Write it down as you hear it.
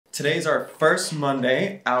Today's our first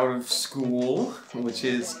Monday out of school, which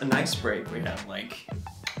is a nice break. We have like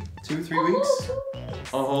 2-3 weeks.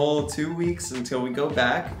 A whole 2 weeks until we go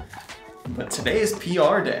back. But today is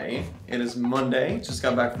PR day. It is Monday. Just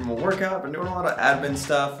got back from a workout. Been doing a lot of admin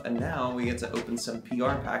stuff, and now we get to open some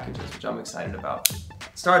PR packages, which I'm excited about.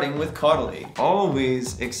 Starting with Howdy.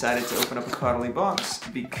 Always excited to open up a Howdy box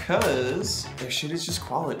because their shit is just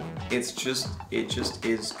quality. It just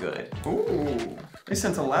is good. Ooh, they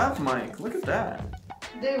sent a lav mic. Look at that.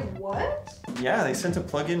 They what? Yeah, they sent a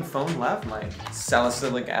plug-in phone lav mic.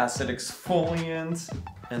 Salicylic acid exfoliant,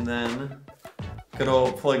 and then good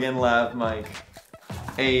old plug-in lav mic.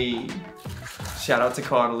 Hey, shout out to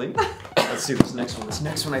Howdy. Let's see this next one. This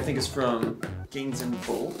next one I think is from Gains in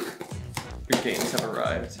Bulk. Your gains have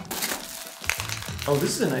arrived. Oh,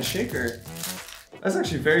 this is a nice shaker. That's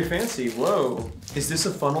actually very fancy. Whoa. Is this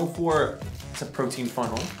a funnel for, it's a protein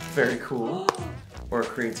funnel. Very cool. Or a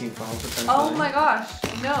creatine funnel potentially. Oh my gosh,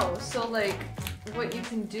 no. So like, what you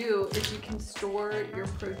can do is you can store your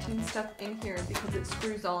protein stuff in here because it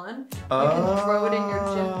screws on. You can throw it in your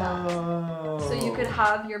gym bag. So you could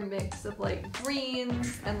have your mix of like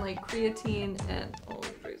greens and like creatine and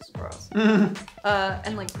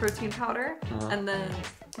and like protein powder, and then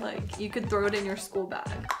like you could throw it in your school bag.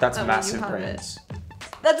 That's massive brains.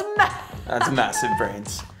 That's massive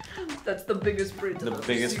brains. That's the biggest brains. The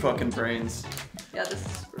biggest fucking brains. Yeah, this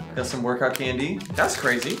is super Got some workout candy. That's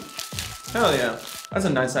crazy. Hell yeah. That's a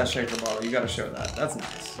nice ass shaker bottle. You gotta show that. That's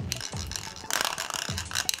nice.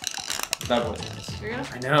 That was nice. You're gonna...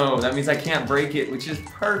 I know. That means I can't break it, which is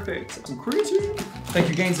perfect. Some creatine. Thank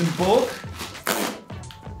you, Gains in Bulk.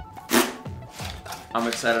 I'm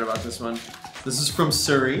excited about this one. This is from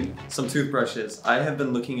Surrey. Some toothbrushes. I have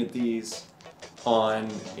been looking at these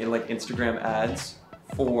in like Instagram ads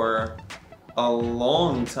for a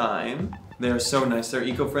long time. They're so nice. They're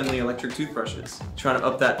eco-friendly electric toothbrushes. Trying to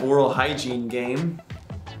up that oral hygiene game.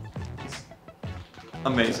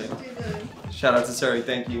 Amazing. Shout out to Surrey,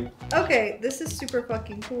 thank you. Okay, this is super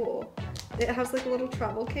fucking cool. It has like a little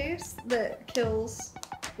travel case that kills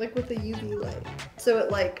like with a UV light. So it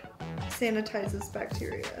like sanitizes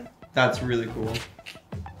bacteria. That's really cool.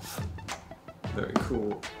 Very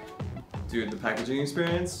cool. Dude, the packaging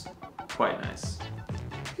experience, quite nice.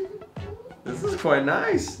 This is quite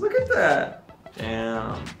nice. Look at that.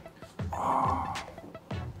 Damn. Oh.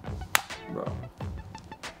 Bro.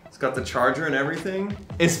 It's got the charger and everything.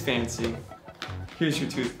 It's fancy. Here's your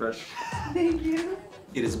toothbrush. Thank you.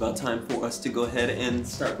 It is about time for us to go ahead and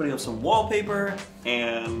start putting up some wallpaper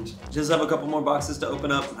and just have a couple more boxes to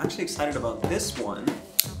open up. I'm actually excited about this one.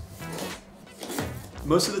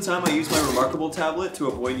 Most of the time I use my Remarkable tablet to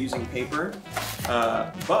avoid using paper,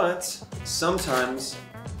 but sometimes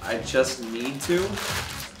I just need to.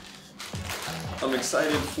 I'm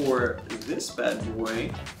excited for this bad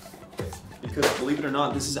boy because believe it or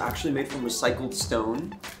not, this is actually made from recycled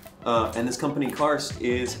stone. And this company, Karst,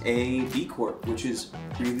 is a B Corp, which is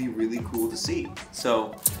really, really cool to see.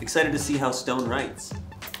 So, excited to see how stone writes.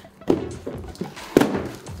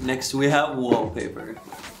 Next we have wallpaper.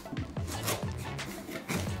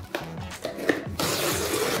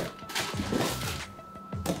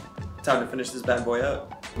 Time to finish this bad boy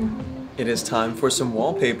up. It is time for some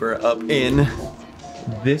wallpaper up in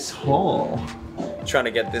this hall. Trying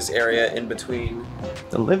to get this area in between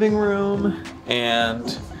the living room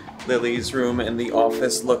and Lily's room and the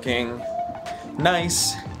office looking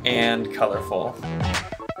nice and colorful.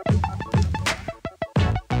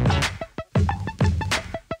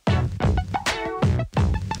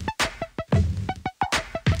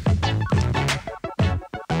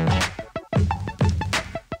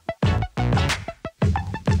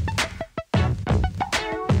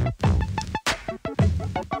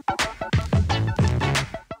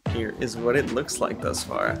 Here is what it looks like thus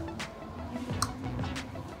far.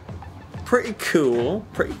 Pretty cool,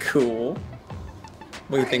 pretty cool.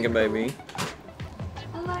 What are you thinking, baby?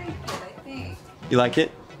 I like it, I think. You like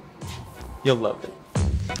it? You'll love it.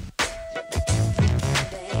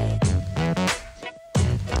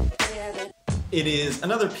 It is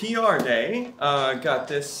another PR day. Got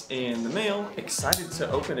this in the mail. Excited to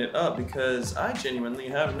open it up because I genuinely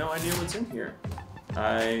have no idea what's in here.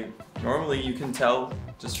 Normally you can tell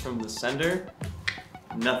just from the sender.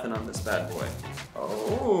 Nothing on this bad boy.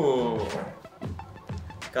 Oh,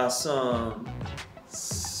 got some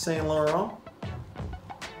Saint Laurent.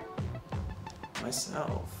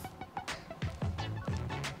 Myself.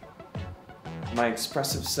 My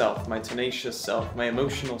expressive self, my tenacious self, my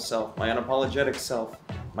emotional self, my unapologetic self,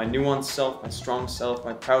 my nuanced self, my strong self,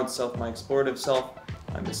 my proud self, my explorative self,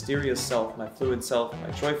 my mysterious self, my fluid self,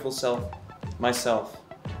 my joyful self, myself,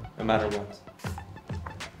 no matter what.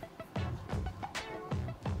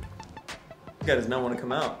 This guy does not want to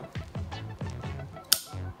come out.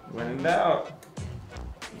 When in doubt.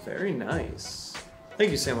 Very nice.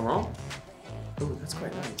 Thank you, Saint Laurent. Oh, that's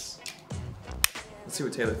quite nice. Let's see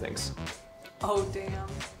what Taylor thinks. Oh, damn.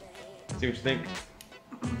 See what you think.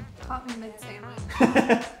 Caught me mid-sandwich.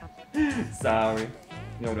 Sorry.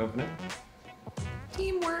 You want to open it?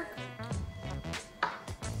 Teamwork.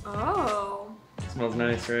 Oh. Smells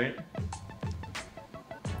nice, right?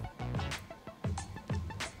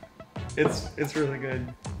 It's really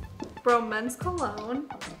good. Bro, men's cologne.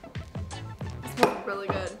 It smells really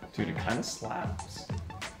good. Dude, it kind of slaps.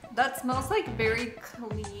 That smells like very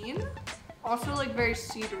clean. Also like very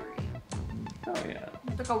cedary. Oh yeah.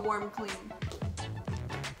 It's like a warm clean.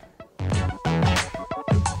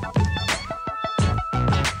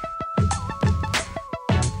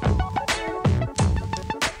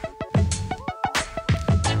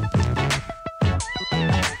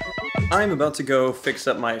 I'm about to go fix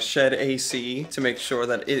up my shed AC to make sure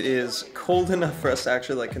that it is cold enough for us to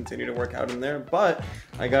actually like continue to work out in there, but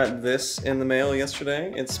I got this in the mail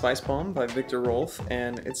yesterday. It's Spice Bomb by Victor Rolf,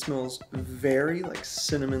 and it smells very like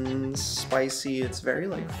cinnamon spicy. It's very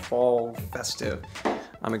like fall festive.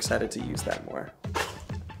 I'm excited to use that more.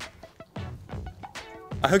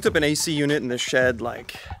 I hooked up an AC unit in the shed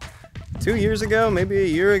like 2 years ago, maybe a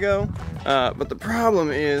year ago. But the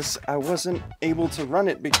problem is I wasn't able to run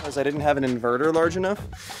it because I didn't have an inverter large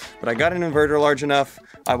enough. But I got an inverter large enough.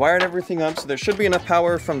 I wired everything up so there should be enough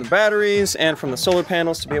power from the batteries and from the solar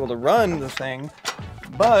panels to be able to run the thing.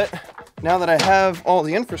 But now that I have all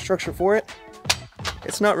the infrastructure for it,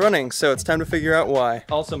 it's not running, so it's time to figure out why.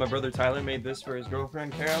 Also, my brother Tyler made this for his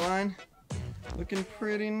girlfriend Caroline. Looking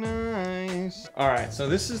pretty nice. All right, so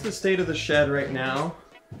this is the state of the shed right now.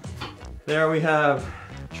 There we have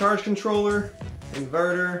charge controller,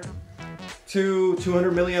 inverter, two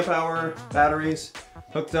 200 milliamp hour batteries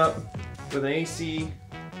hooked up with an AC,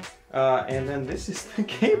 and then this is the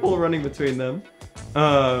cable running between them.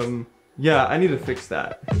 Yeah, I need to fix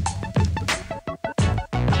that.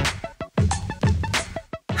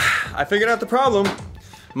 I figured out the problem.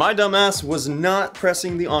 My dumbass was not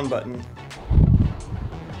pressing the on button.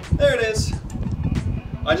 There it is.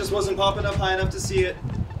 I just wasn't popping up high enough to see it.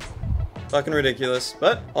 Fucking ridiculous.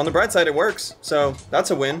 But on the bright side, it works, so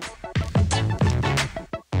that's a win.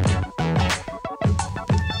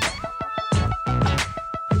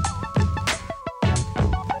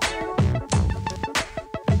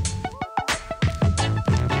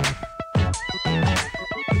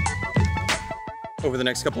 Over the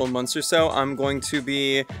next couple of months or so, I'm going to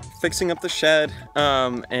be fixing up the shed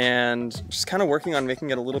and just kind of working on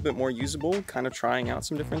making it a little bit more usable, kind of trying out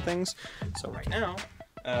some different things. So right now,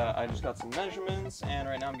 I just got some measurements, and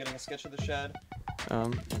right now I'm getting a sketch of the shed,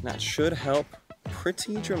 and that should help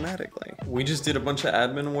pretty dramatically. We just did a bunch of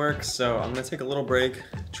admin work, so I'm gonna take a little break,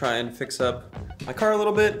 try and fix up my car a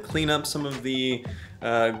little bit, clean up some of the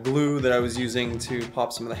glue that I was using to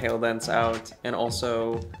pop some of the hail dents out, and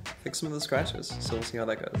also fix some of the scratches. So we'll see how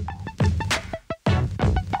that goes.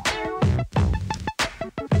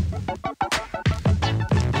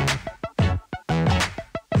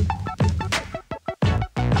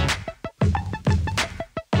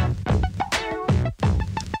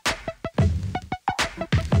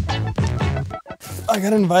 I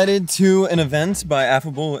got invited to an event by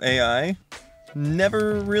Affable AI.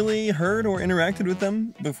 Never really heard or interacted with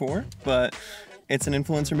them before, but it's an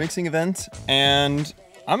influencer mixing event, and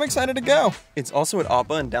I'm excited to go. It's also at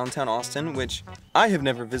Appa in downtown Austin, which I have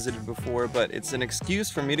never visited before, but it's an excuse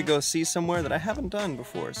for me to go see somewhere that I haven't done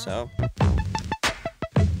before, so.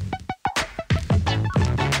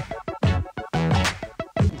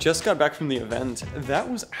 Just got back from the event. That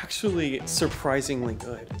was actually surprisingly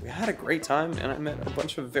good. We had a great time, and I met a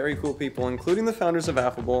bunch of very cool people, including the founders of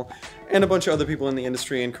Affable and a bunch of other people in the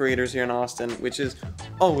industry and creators here in Austin, which is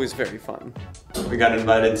always very fun. We got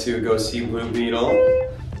invited to go see Blue Beetle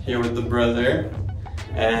here with the brother,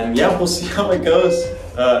 and yeah, we'll see how it goes.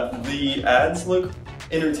 The ads look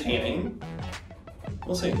entertaining.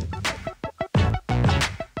 We'll see.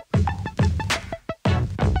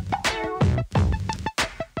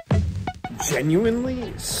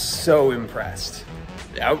 Genuinely so impressed.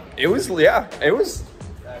 Yeah, it was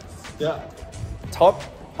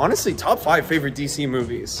honestly top 5 favorite DC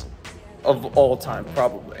movies of all time,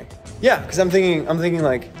 probably. Yeah, because I'm thinking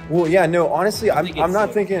like, well, yeah, no, honestly, I'm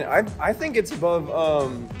not thinking. I think it's above.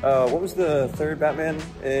 What was the third Batman?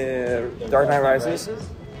 Dark Knight Rises.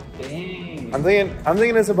 Dang. I'm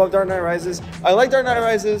thinking it's above Dark Knight Rises. I like Dark Knight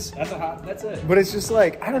Rises. That's it. But it's just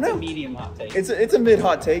like, I don't know. It's a medium hot take. It's a mid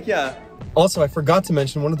hot take, yeah. Also, I forgot to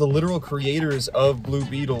mention, one of the literal creators of Blue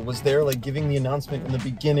Beetle was there, like, giving the announcement in the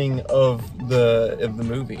beginning of the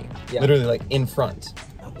movie. Yeah. Literally, like, in front.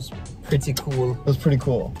 That was pretty cool. It was pretty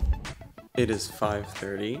cool. It is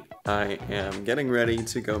 5:30. I am getting ready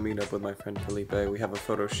to go meet up with my friend Felipe. We have a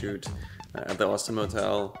photo shoot at the Austin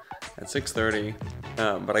Motel at 6:30,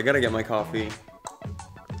 but I gotta get my coffee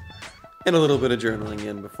and a little bit of journaling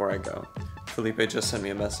in before I go. Felipe just sent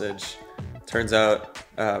me a message. Turns out,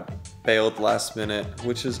 bailed last minute,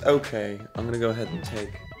 which is okay. I'm gonna go ahead and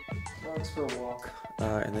take dogs for a walk,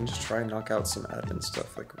 and then just try and knock out some admin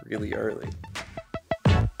stuff like really early.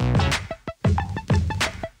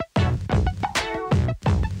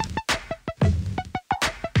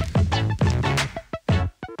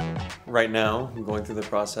 Right now, I'm going through the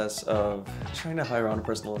process of trying to hire on a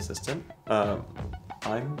personal assistant.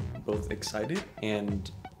 I'm both excited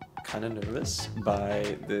and kind of nervous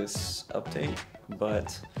by this update,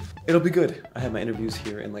 but it'll be good. I have my interviews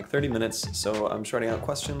here in like 30 minutes, so I'm shorting out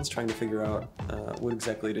questions, trying to figure out what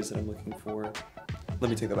exactly it is that I'm looking for. Let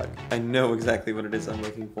me take that back. I know exactly what it is I'm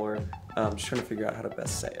looking for. I'm just trying to figure out how to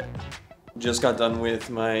best say it. Just got done with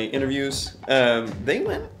my interviews. They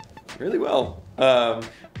went really well.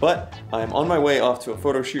 But I'm on my way off to a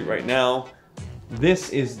photo shoot right now. This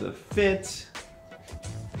is the fit.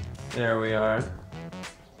 There we are.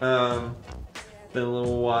 Been a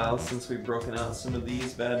little while since we've broken out some of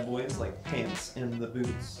these bad boys, like pants and the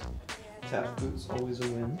boots. Tap boots, always a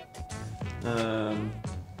win.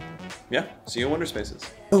 Yeah, see you in Wonder Spaces.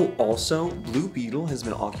 Oh, also, Blue Beetle has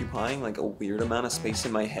been occupying like a weird amount of space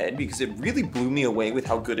in my head because it really blew me away with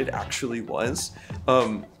how good it actually was.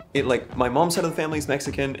 My mom's side of the family is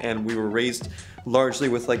Mexican, and we were raised largely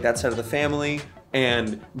with like that side of the family,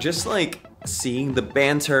 and just like seeing the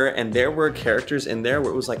banter, and there were characters in there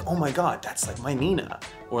where it was like, oh my god, that's like my Nina,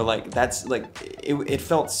 or like that's like it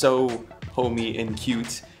felt so homey and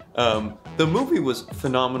cute. The movie was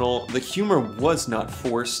phenomenal. The humor was not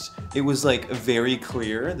forced. It was like very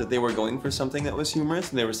clear that they were going for something that was humorous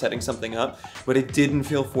and they were setting something up, but it didn't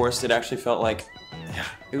feel forced. It actually felt like, yeah,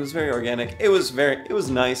 it was very organic. It was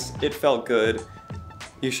nice. It felt good.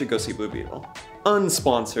 You should go see Blue Beetle.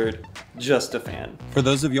 Unsponsored, just a fan. For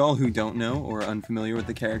those of y'all who don't know or are unfamiliar with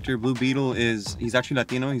the character, Blue Beetle he's actually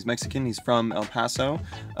Latino, he's Mexican, he's from El Paso,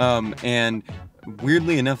 and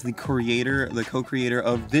weirdly enough, the co-creator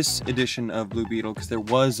of this edition of Blue Beetle, because there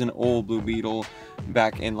was an old Blue Beetle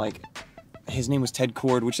back in like, his name was Ted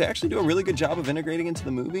Cord, which they actually do a really good job of integrating into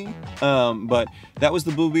the movie. But that was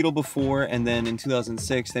the Blue Beetle before, and then in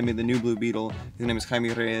 2006 they made the new Blue Beetle. His name is Jaime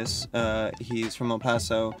Reyes. He's from El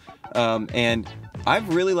Paso, and I've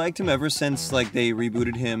really liked him ever since like they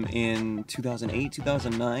rebooted him in 2008,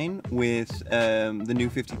 2009 with the New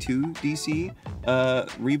 52 DC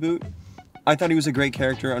reboot. I thought he was a great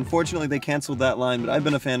character. Unfortunately, they canceled that line, but I've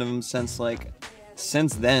been a fan of him since I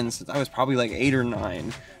was probably like 8 or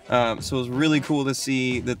 9. So it was really cool to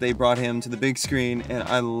see that they brought him to the big screen, and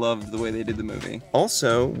I loved the way they did the movie.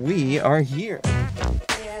 Also, we are here.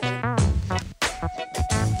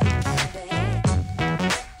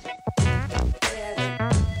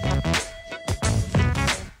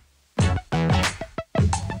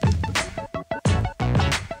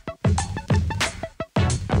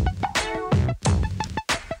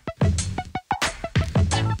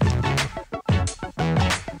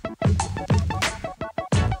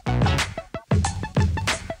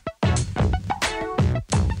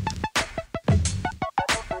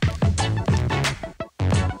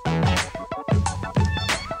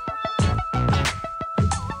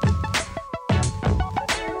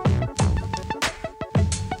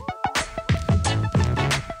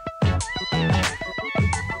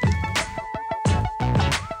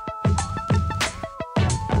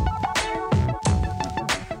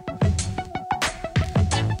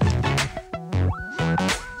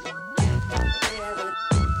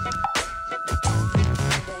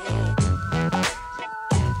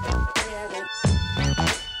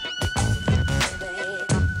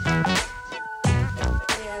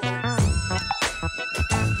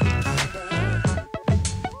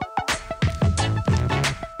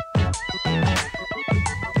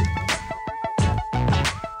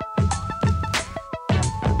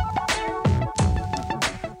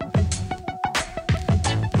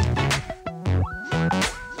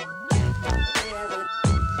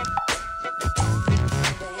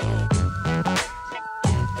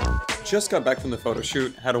 Just got back from the photo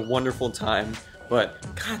shoot, had a wonderful time, but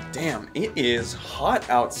god damn, it is hot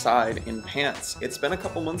outside in pants. It's been a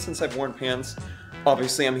couple months since I've worn pants.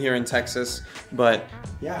 Obviously I'm here in Texas, but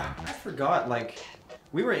yeah, I forgot, like,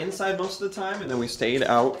 we were inside most of the time and then we stayed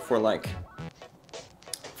out for like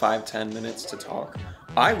 5-10 minutes to talk.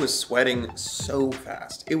 I was sweating so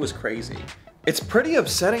fast. It was crazy. It's pretty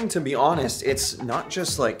upsetting, to be honest. It's not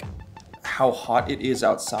just like how hot it is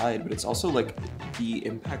outside, but it's also like the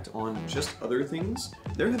impact on just other things.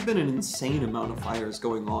 There have been an insane amount of fires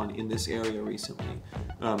going on in this area recently.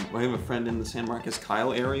 I have a friend in the San Marcos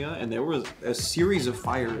Kyle area, and there was a series of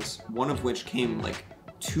fires, one of which came like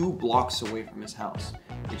 2 blocks away from his house,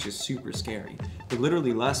 which is super scary. But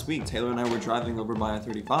literally last week, Taylor and I were driving over by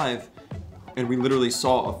I-35, and we literally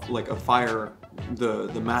saw a fire,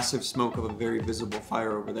 the massive smoke of a very visible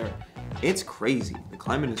fire over there. It's crazy. The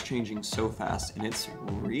climate is changing so fast, and it's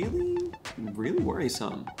really, really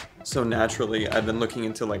worrisome. So naturally, I've been looking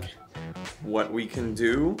into like what we can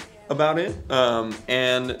do about it,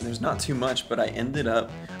 and there's not too much, but I ended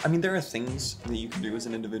up, I mean, there are things that you can do as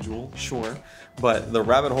an individual, sure, but the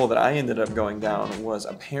rabbit hole that I ended up going down was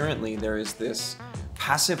apparently there is this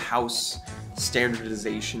passive house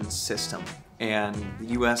standardization system, and the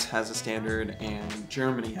US has a standard and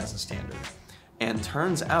Germany has a standard. And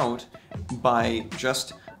turns out, by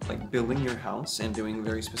just like building your house and doing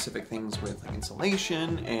very specific things with like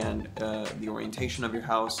insulation and the orientation of your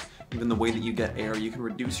house, even the way that you get air, you can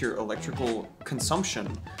reduce your electrical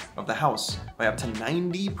consumption of the house by up to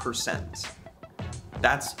 90%.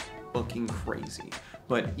 That's fucking crazy.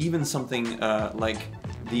 But even something like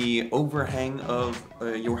the overhang of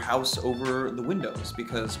your house over the windows,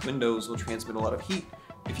 because windows will transmit a lot of heat.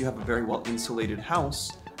 If you have a very well insulated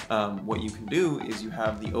house, what you can do is you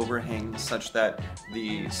have the overhang such that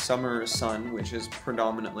the summer sun, which is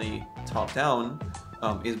predominantly top down,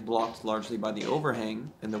 is blocked largely by the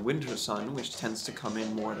overhang, and the winter sun, which tends to come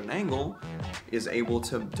in more at an angle, is able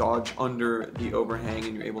to dodge under the overhang,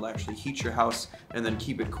 and you're able to actually heat your house and then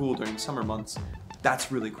keep it cool during summer months.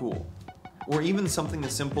 That's really cool. Or even something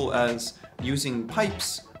as simple as using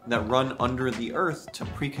pipes that run under the earth to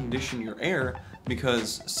precondition your air,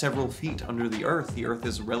 because several feet under the earth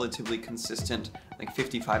is relatively consistent, like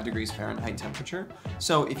 55 degrees Fahrenheit temperature.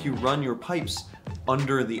 So if you run your pipes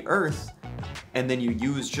under the earth, and then you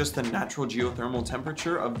use just the natural geothermal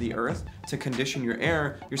temperature of the earth to condition your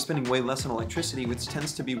air, you're spending way less on electricity, which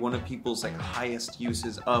tends to be one of people's like highest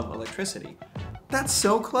uses of electricity. That's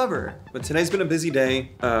so clever. But today's been a busy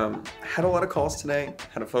day. Had a lot of calls today.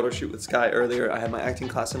 Had a photo shoot with Sky earlier. I had my acting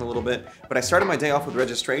class in a little bit, but I started my day off with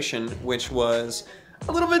registration, which was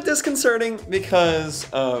a little bit disconcerting because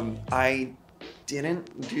I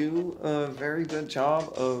didn't do a very good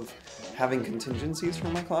job of having contingencies for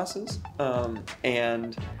my classes.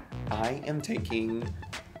 And I am taking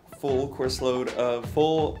full course load of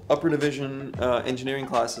full upper division engineering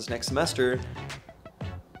classes next semester.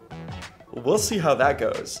 We'll see how that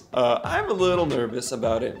goes. I'm a little nervous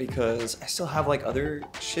about it because I still have like other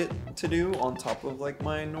shit to do on top of like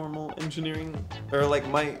my normal engineering, or like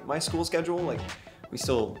my school schedule. Like we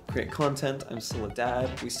still create content, I'm still a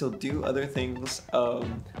dad, we still do other things.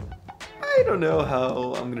 I don't know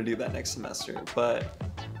how I'm gonna do that next semester,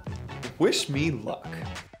 but wish me luck.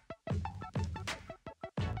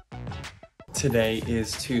 Today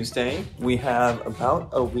is Tuesday. We have about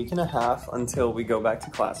a week and a half until we go back to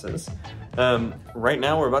classes. Right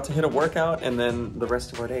now we're about to hit a workout, and then the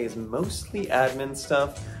rest of our day is mostly admin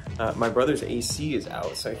stuff. My brother's AC is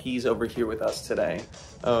out, so he's over here with us today.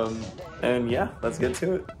 And yeah, let's get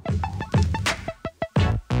to it.